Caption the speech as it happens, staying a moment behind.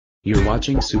You're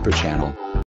watching Super Channel.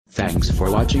 Thanks for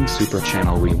watching Super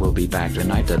Channel. We will be back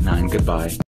tonight at 9.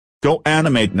 Goodbye. Go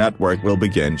Animate Network will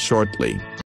begin shortly.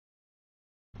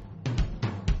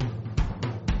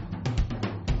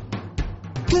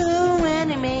 Go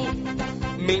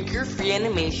Animate. Make your free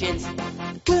animations.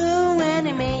 Go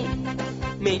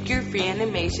Animate. Make your free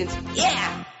animations.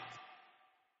 Yeah!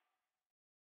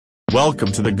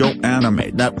 Welcome to the Go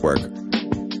Animate Network.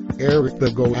 Eric, the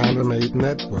Go Animate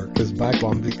Network is back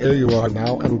on the air. You are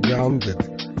now ungrounded.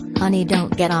 Honey,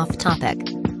 don't get off topic.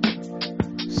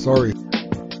 Sorry.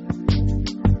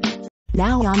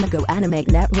 Now on the Go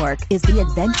Animate Network is The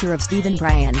Adventure of Stephen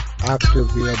Bryan. After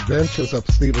the adventures of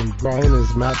Stephen Bryan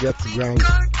is Matt Gets Grounded.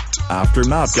 After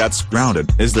Matt Gets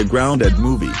Grounded is the Grounded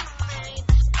movie.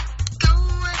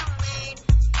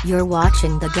 You're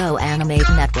watching the Go Animate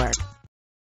Network.